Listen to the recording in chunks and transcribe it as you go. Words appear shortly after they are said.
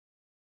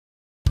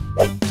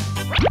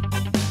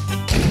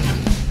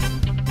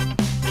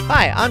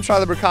Hi, I'm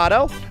Charlie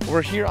Brucato.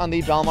 We're here on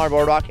the Belmar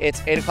boardwalk.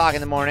 It's 8 o'clock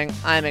in the morning.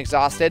 I'm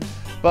exhausted,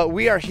 but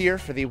we are here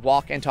for the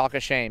walk and talk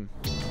of shame.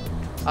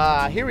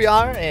 Here we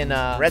are in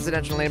a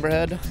residential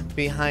neighborhood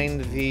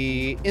behind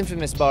the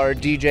infamous bar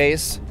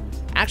DJ's.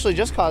 Actually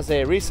just caused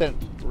a recent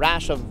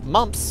rash of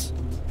mumps.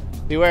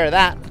 Beware of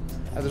that.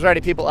 There's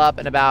already people up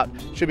and about.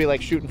 Should be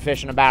like shooting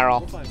fish in a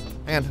barrel.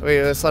 And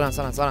wait, slow down.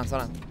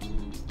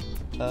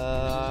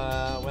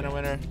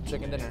 Winner,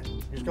 chicken dinner.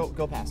 Just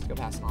go past, and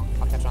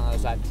I'll catch you on the other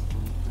side.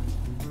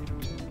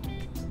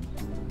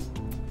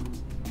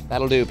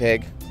 That'll do,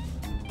 pig.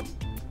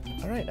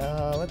 All right,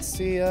 let's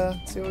see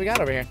what we got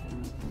over here.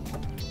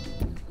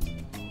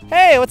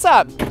 Hey, what's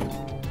up?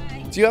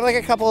 Hi. Do you have like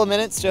a couple of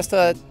minutes just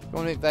to,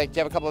 do you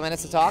have a couple of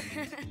minutes to talk?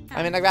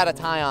 I mean, I've got a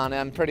tie on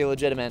and I'm pretty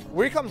legitimate.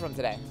 Where are you coming from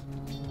today?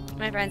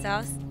 My friend's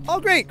house. Oh,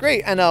 great.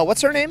 And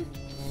what's her name?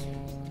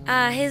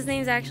 His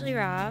name's actually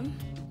Rob.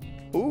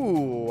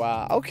 Ooh,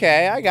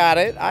 okay, I got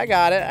it.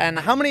 And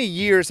how many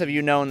years have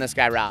you known this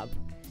guy, Rob?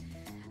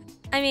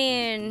 I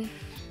mean,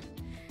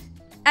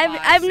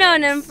 I've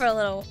known him for a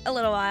little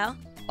while.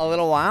 A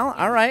little while?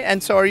 All right.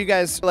 And so are you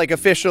guys like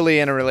officially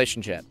in a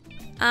relationship?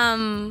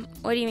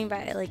 What do you mean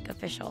by like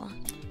official?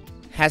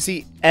 Has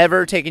he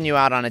ever taken you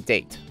out on a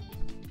date?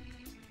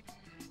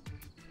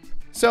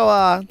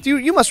 So,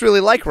 you must really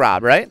like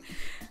Rob, right?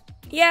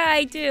 Yeah,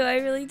 I do. I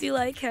really do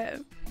like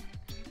him.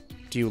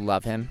 Do you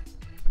love him?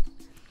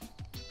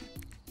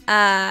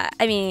 I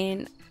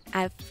mean,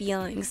 I have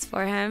feelings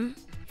for him.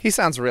 He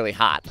sounds really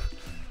hot.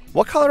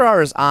 What color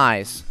are his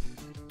eyes?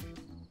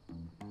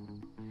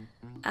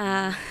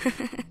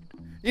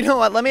 You know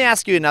what? Let me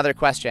ask you another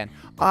question.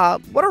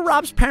 What are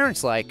Rob's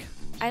parents like?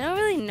 I don't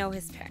really know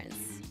his parents.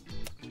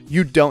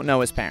 You don't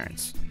know his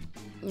parents?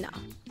 No.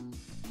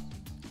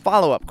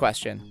 Follow-up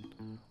question.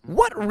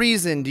 What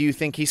reason do you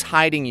think he's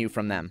hiding you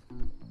from them?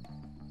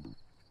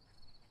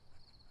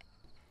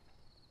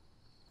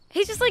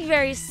 He's just like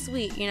very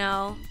sweet, you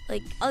know?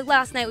 Like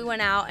last night we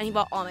went out and he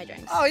bought all my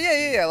drinks. Oh,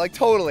 yeah, like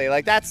totally.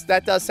 Like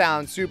that does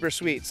sound super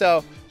sweet.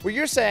 So what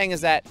you're saying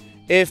is that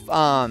if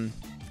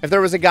there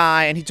was a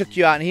guy and he took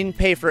you out and he didn't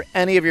pay for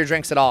any of your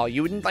drinks at all,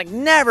 you wouldn't like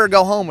never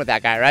go home with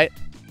that guy, right?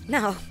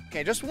 No.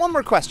 Okay, just one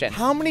more question.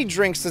 How many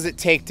drinks does it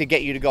take to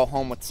get you to go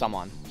home with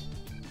someone?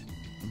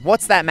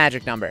 What's that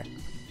magic number?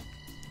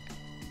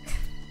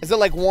 Is it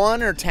like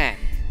 1 or 10?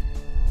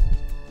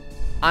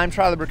 I'm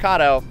Charlie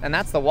Brucato, and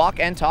that's the walk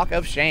and talk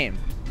of shame.